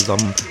Clovers. I'm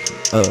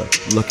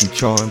lucky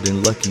charmed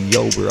and lucky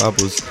over. I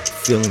was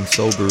feeling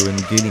sober and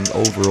getting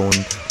over on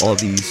all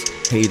these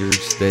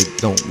haters that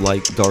don't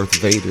like Darth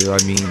Vader.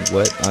 I mean,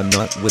 what? I'm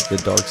not with the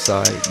dark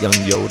side. Young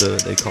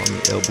Yoda, they call me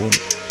El Boom.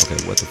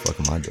 Okay, what the fuck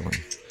am I doing?